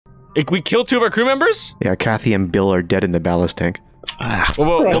We killed 2 of our crew members? Yeah, Kathy and Bill are dead in the ballast tank.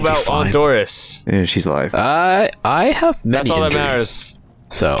 What about Honduras? Yeah, she's alive. I have many That's all that injuries, matters.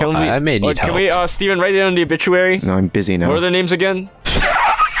 so Can we, I may need help. Can we, Steven, write down the obituary? No, I'm busy now. What are their names again?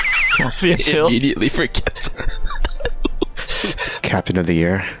 Kathy and Bill. Immediately forget. Captain of the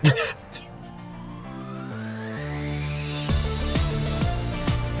year.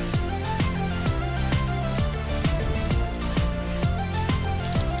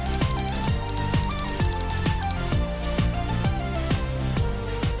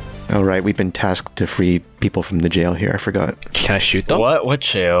 All right, we've been tasked to free people from the jail here. I forgot. Can I shoot them? What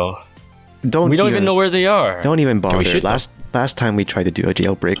jail? We don't even know where they are. Don't even bother. shoot them? Last time we tried to do a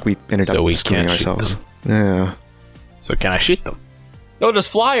jailbreak, we ended up screwing ourselves. Yeah. So can I shoot them? No, there's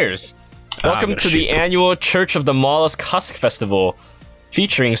flyers. Welcome to the annual Church of the Mollusk Husk Festival,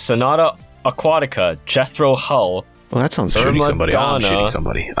 featuring Sonata Aquatica, Jethro Hull. Well, that sounds Shooting fun. somebody. I'm shooting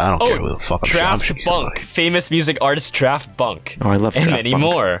somebody. I don't care who the fuck I'm Draft shooting. Bunk, famous music artist Draft Bunk. Oh, I love and Draft many Bunk.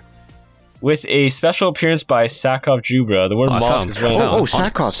 more. With a special appearance by Sakov Jubra. The word mollusk is running out. Oh,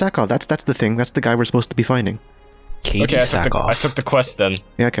 Sakov. That's the thing. That's the guy we're supposed to be finding. Okay, I took the quest then.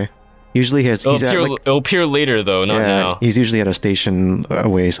 Yeah, okay. Usually It'll appear later though, not now. He's usually at a station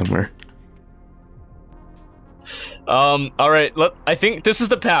away somewhere. Alright, I think this is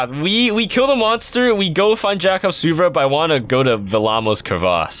the path. We kill the monster, we go find Jakov Suvra, but I want to go to Velamos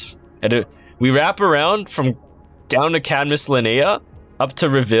Crevasse. And we wrap around from down to Minos Linea, up to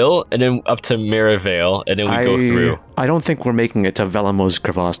Reville, and then up to Merivale, and then we go through. I don't think we're making it to Velamos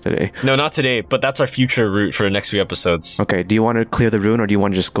Crevasse today. No, not today, but that's our future route for the next few episodes. Okay, do you want to clear the rune, or do you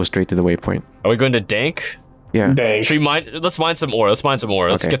want to just go straight to the waypoint? Are we going to Dank? Yeah. Dank. Should we let's mine some ore. Let's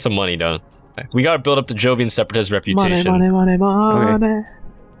get some money done. We gotta build up the Jovian separatist reputation.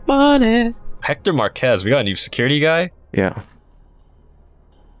 Money. Hector Marquez, we got a new security guy. Yeah.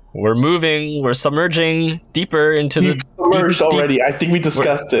 We're moving. We're submerging deeper into the. Submerged already. I think we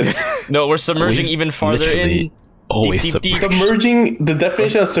discussed this. No, we're submerging even farther in. Always deep. Submerging. The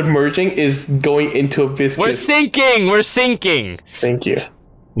definition of submerging is going into a viscous. We're sinking. We're sinking. Thank you.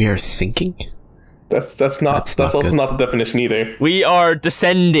 We are sinking. That's also not the definition either. We are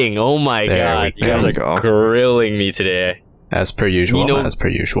descending. Oh my god! You guys are grilling me today. As per usual. As per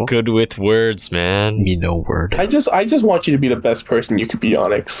usual. Good with words, man. Me no word. I just want you to be the best person you could be,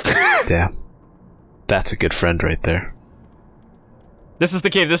 Onyx. Damn. That's a good friend right there. This is the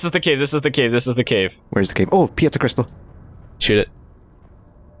cave. This is the cave. This is the cave. This is the cave. Where's the cave? Oh, Piazza Crystal. Shoot it.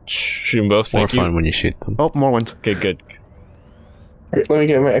 Shoot them both. More fun when you shoot them. Oh, more ones. Good. Right, let me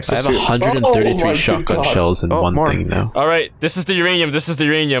get my extra I have 133 shotgun shells in one thing now. Alright, this is the uranium. This is the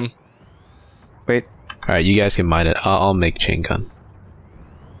uranium. Wait. Alright, you guys can mine it. I'll make chain gun.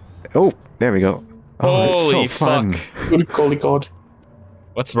 Oh, there we go. Oh, holy that's so fun. fuck. Holy god.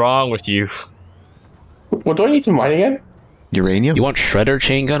 What's wrong with you? What do I need to mine again? Uranium? You want shredder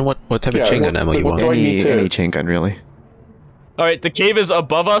chain gun? What type of chain gun ammo you want? Any chain gun, really. Alright, the cave is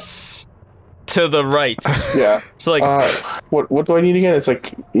above us to the right. Yeah. So like what do I need again? It's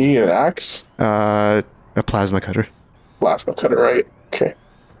like you need an axe? A plasma cutter. Plasma cutter, right. Okay.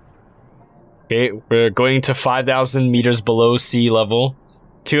 Okay, we're going to 5,000 meters below sea level.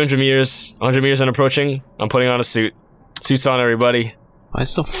 200 meters, 100 meters and approaching. I'm putting on a suit. Suits on, everybody. Why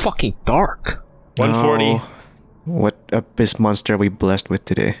is it so fucking dark? 140. Oh, what abyss monster are we blessed with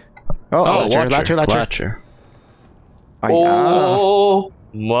today? Oh, latcher. Oh!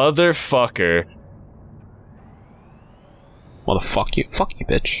 Motherfucker. Fuck you,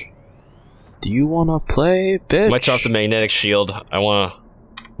 bitch. Do you wanna play, bitch? Might drop the magnetic shield. I wanna...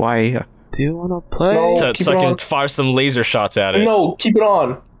 Why? Do you wanna play? No, so I can fire some laser shots at it. No, keep it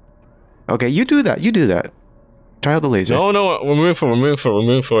on. Okay, you do that. Try out the laser. No, we're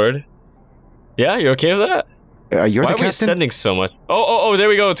moving forward. Yeah, you're okay with that? You're Why the are we captain? sending so much? Oh, there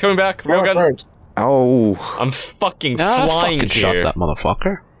we go. It's coming back. Railgun. Oh. I'm fucking flying fucking shot here. that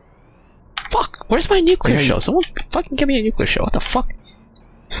motherfucker. Fuck, where's my nuclear shell? Someone fucking give me a nuclear shell. What the fuck?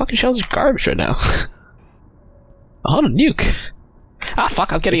 These fucking shells are garbage right now. Oh, a nuke. Ah,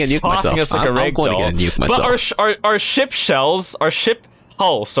 fuck, I'm getting a nuke myself. Us like I'm going to get a nuke myself. But our ship shells, the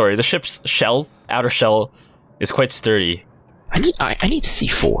ship's shell, outer shell, is quite sturdy. I need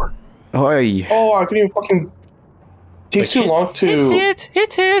C4. Oi. Oh, I couldn't even fucking... It takes too long to... It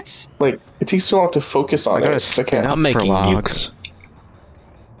hits. Like, it takes too long to focus on it. I'm making nukes.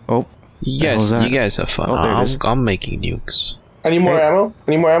 Oh. You guys have fun. Oh, there it is. I'm making nukes. I need more ammo.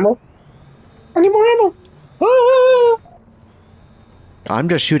 I need more ammo. Ah! I'm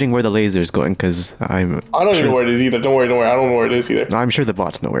just shooting where the laser's going, because I don't even know where it is either. Don't worry. I don't know where it is either. I'm sure the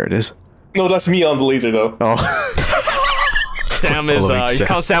bots know where it is. No, that's me on the laser, though. Oh. Sam is. You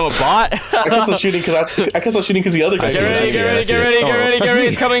call Sam a bot? I kept on shooting because the other guy. Get ready!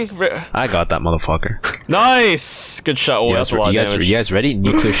 He's coming. I got that motherfucker. Nice, good shot. Oh, that's a lot of damage. You guys ready?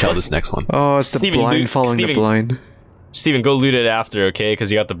 Nuclear shell this next one. Oh, it's the blind following the blind. Steven, go loot it after, okay?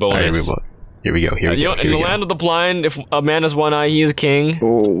 Because you got the bonus. Right, here we go. In the land of the blind, if a man has one eye, he is a king.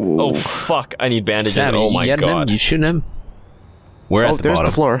 Oh fuck! I need bandages. Sammy, oh my god! You shooting him? We're at the there's bottom.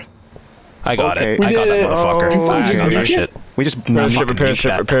 the floor. I got it. I got that motherfucker. I got that shit. We just repair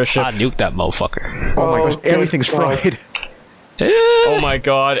ship. I nuked that motherfucker. Oh my gosh! Everything's fried. Oh my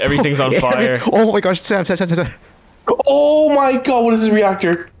god! Everything's on fire. Oh my gosh! Sam. Oh my god, what is this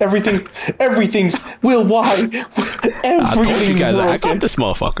reactor? Everything's why? I told you guys, I got this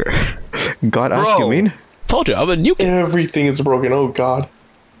motherfucker. Got us, you mean? Told you, I'm a nuke. Everything is broken, oh god.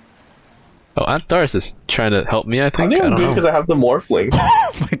 Oh, Antares is trying to help me, I think. I think I'm good because I have the morphling.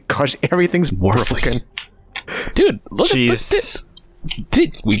 Oh my gosh, everything's broken. Dude, look at this.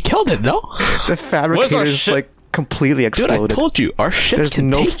 Dude, we killed it, no? The fabricator's like completely exploded. Dude, I told you, our ship can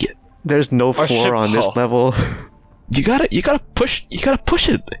take it. There's no floor on this level. You gotta push it. You gotta push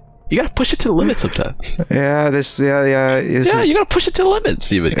it to the limit sometimes. Yeah, you gotta push it to the limit,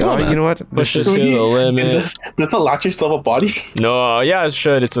 Steven. Come on, you know what? Push it to the limit. Does the latcher still have a body? No, yeah, it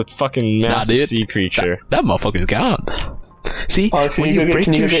should. It's a fucking massive sea creature. That motherfucker's gone. See, when you break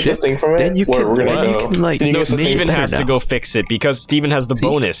your ship, then you can like. No, Steven has to go fix it because Steven has the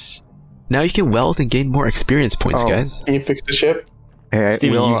bonus. Now you can weld and gain more experience points, guys. Can you fix the ship? Hey,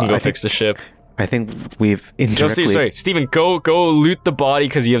 Steven, you can go fix the ship. I think we've indirectly... Steven, go loot the body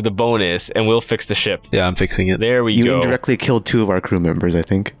because you have the bonus, and we'll fix the ship. Yeah, I'm fixing it. There we go. You indirectly killed 2 of our crew members, I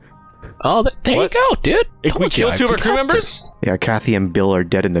think. Oh, there you go, dude. We killed 2 of our crew members? Yeah, Kathy and Bill are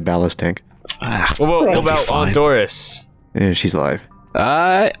dead in the ballast tank. What about Honduras? Yeah, she's alive.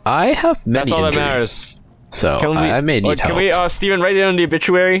 I have many That's all injuries, that matters. So I may need help. Can we, Steven, write it on the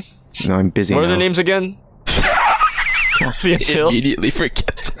obituary? No, I'm busy What now. are their names again? Immediately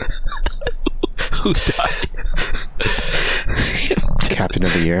forget. Who died? Captain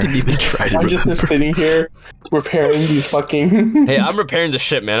of the year. Didn't even try to I'm just sitting here repairing these fucking... Hey, I'm repairing the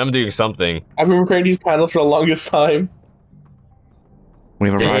ship, man. I'm doing something. I've been repairing these panels for the longest time. We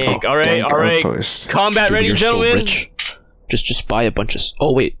have Dang, alright. Outpost. Combat ready, gentlemen. So just buy a bunch of...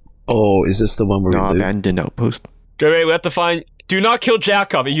 Oh, wait. Oh, is this the one where we loot? Abandoned outpost. Get ready, we have to find... Do not kill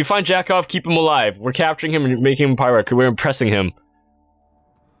Jakov. If you find Jakov, keep him alive. We're capturing him and making him pirate. We're impressing him.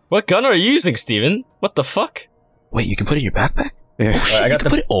 What gun are you using, Steven? What the fuck? Wait, you can put it in your backpack? Yeah. Right, I got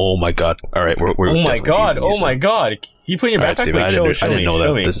the... Oh my god. Alright, we're Oh my god, oh my god. Can you put it in your backpack? Steven, Show I didn't know show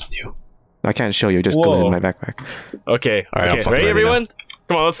that. me. This is new. I can't show you, just goes in my backpack. Okay, Alright, okay. Ready, everyone?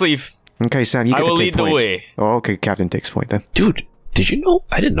 Come on, let's leave. Okay, Sam, you get to take point. I will lead the way. Oh, okay, Captain takes point then. Dude, did you know?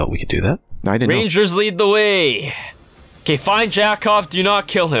 I didn't know we could do that. I didn't Rangers lead the way. Okay, find Jakov, do not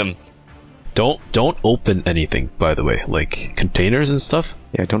kill him. Don't open anything, by the way, like containers and stuff.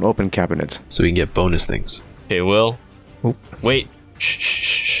 Yeah, don't open cabinets. So we can get bonus things. Okay, Will. Oh. Wait.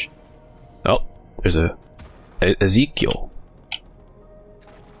 Shh. Oh, there's a Ezekiel.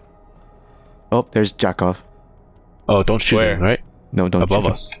 Oh, there's Jakov. Oh, don't shoot him, right? No, don't above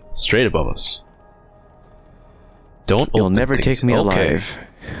shoot us. Straight above us. Don't You'll open never things. take me alive.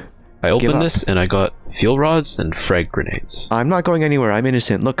 I opened this and I got fuel rods and frag grenades. I'm not going anywhere. I'm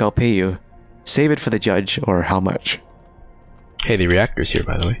innocent. Look, I'll pay you. Save it for the judge, or how much? Hey, the reactor's here,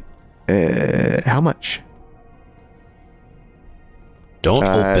 by the way. How much? Don't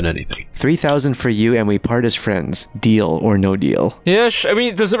open anything. 3,000 for you, and we part as friends. Deal or no deal? Yeah, I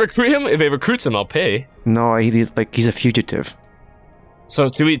mean, does it recruit him? If it recruits him, I'll pay. No, he's a fugitive. So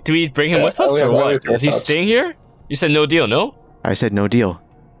do we bring him with us, or what? Is he staying here? You said no deal, no? I said no deal,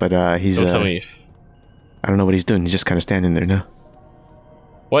 but he's. Don't tell me. I don't know what he's doing. He's just kind of standing there now.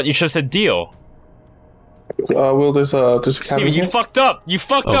 What? You should have said deal. Will, there's a Steven, you fucked up. You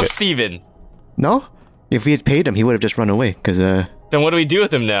fucked up, Steven. No, if we had paid him, he would have just run away. Because then what do we do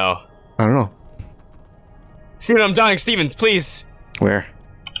with him now? I don't know. Steven, I'm dying. Steven, please. Where?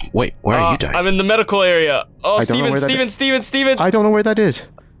 Wait, where are you dying? I'm in the medical area. Oh, Steven. I don't know where that is.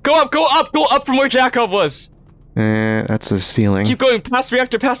 Go up from where Jakov was. That's a ceiling. Keep going, past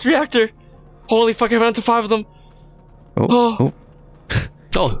reactor. Holy fuck, I ran into 5 of them. Oh.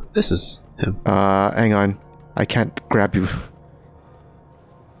 Oh, this is him. Hang on. I can't grab you.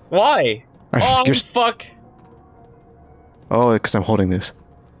 Why? Fuck. Oh, because I'm holding this.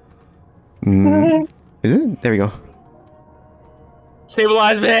 Is it? There we go.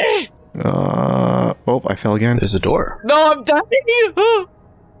 Stabilize me! Oh, I fell again. There's a door. No, I'm dying!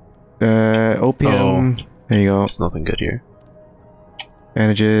 Opium. There you go. There's nothing good here.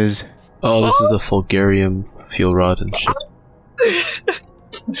 Bandages. Oh, this is the Fulgarium fuel rod and shit.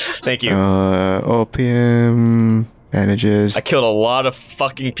 Thank you. Opium, bandages. I killed a lot of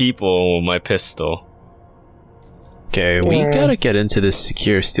fucking people with my pistol. Okay, we gotta get into this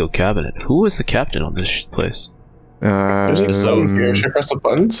secure steel cabinet. Who was the captain on this place? Should I press the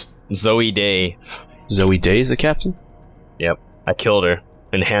buttons? Zoe Day. Zoe Day is the captain? Yep. I killed her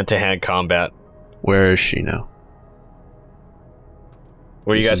in hand-to-hand combat. Where is she now?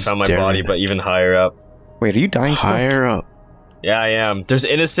 Where you guys found my body, but even higher up. Wait, are you dying still? Higher up. Yeah, I am. There's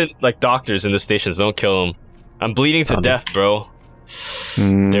innocent, like, doctors in the stations. Don't kill them. I'm bleeding to death, bro.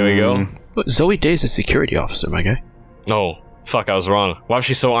 There we go. But Zoe Day's a security officer, my guy. No. Fuck, I was wrong. Why was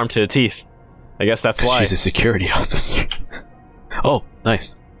she so armed to the teeth? I guess that's why. She's a security officer. Oh,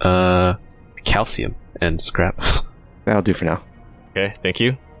 nice. Calcium and scrap. That'll do for now. Okay, thank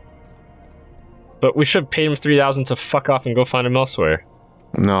you. But we should pay him 3,000 to fuck off and go find him elsewhere.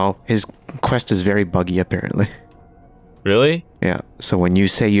 No, his quest is very buggy, apparently. Really? Yeah, so when you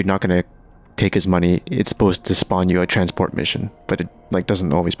say you're not gonna take his money, it's supposed to spawn you a transport mission, but it, like,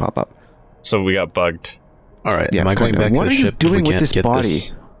 doesn't always pop up. So we got bugged. Alright, Yeah, am I going kinda. back What to the are you ship? doing We with can't this get body?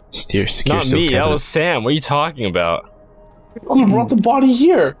 Secure Not steel me, that cabinet. was Sam. What are you talking about? Who brought the body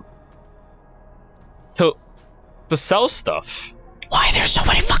here? So, the cell stuff. Why there's so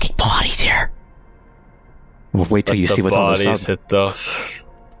many fucking bodies here? Well, wait till you see what's on the bodies sub. hit the...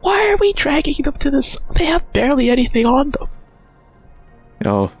 Why are we dragging them to this? They have barely anything on them.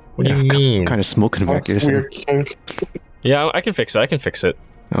 Oh, What do you mean? Kind of smoking back here. That's Sam. weird, Kink. Yeah, I can fix it. I can fix it.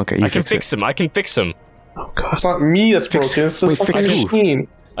 Okay, you I can fix fix him. I can fix him. Oh god. It's not me that's broken. It's the wait, fucking fix who? machine.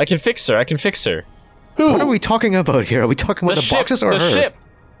 I can fix her. I can fix her. Who? What are we talking about here? Are we talking about the ship, boxes or the her? ship.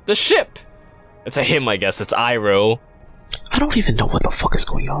 The ship. It's a him, I guess. It's Iroh. I don't even know what the fuck is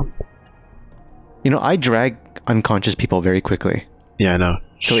going on. You know, I drag unconscious people very quickly. Yeah, I know.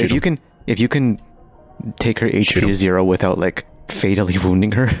 So if you can take her HP to 0 without, like, fatally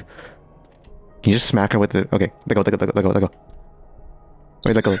wounding her, can you just smack her with the... Okay, let go.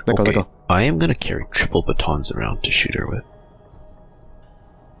 Wait, let go. I am gonna carry triple batons around to shoot her with.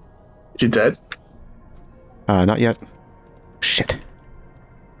 You dead? Not yet. Shit.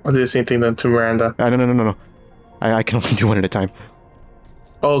 I'll do the same thing then to Miranda. No. I can only do one at a time.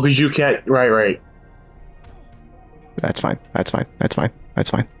 Oh, because you can't... Right. That's fine.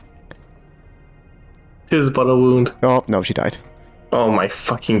 His but a wound. Oh, no, she died. Oh my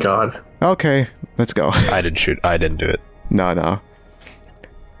fucking god. Okay, let's go. I didn't shoot. I didn't do it. No.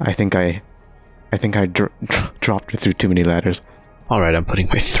 I think I dropped her through too many ladders. Alright, I'm putting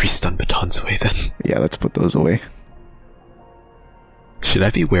my 3 stun batons away then. Yeah, let's put those away. Should I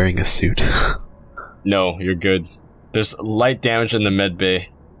be wearing a suit? No, you're good. There's light damage in the med bay.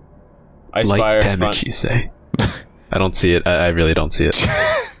 I spy Light front. damage, you say? I don't see it. I really don't see it.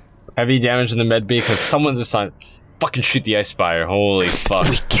 Heavy damage in the med bay because someone's assigned. Fucking shoot the Ice Spire. Holy fuck.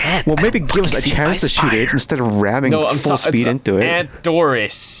 We can't. Well, maybe give us a chance to shoot it instead of ramming full speed into it. Aunt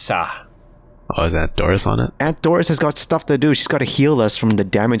Doris. Oh, is that Doris on it? Aunt Doris has got stuff to do. She's got to heal us from the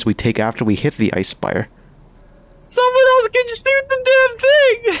damage we take after we hit the Ice Spire. Someone else can shoot the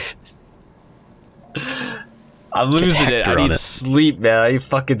damn thing! I'm losing it. I need sleep, man. I need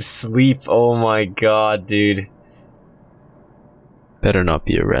fucking sleep. Oh my god, dude. Better not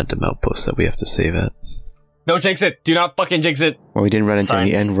be a random outpost that we have to save at. No, jinx it. Do not fucking jinx it. Well, we didn't run into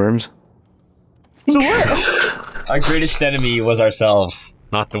any end worms. Our greatest enemy was ourselves,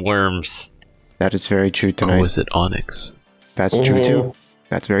 not the worms. That is very true tonight. Or was it Onyx? That's true too.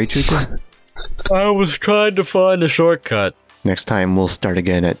 That's very true too. I was trying to find a shortcut. Next time, we'll start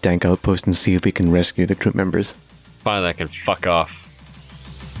again at Dank Outpost and see if we can rescue the crew members. Fine, I can fuck off.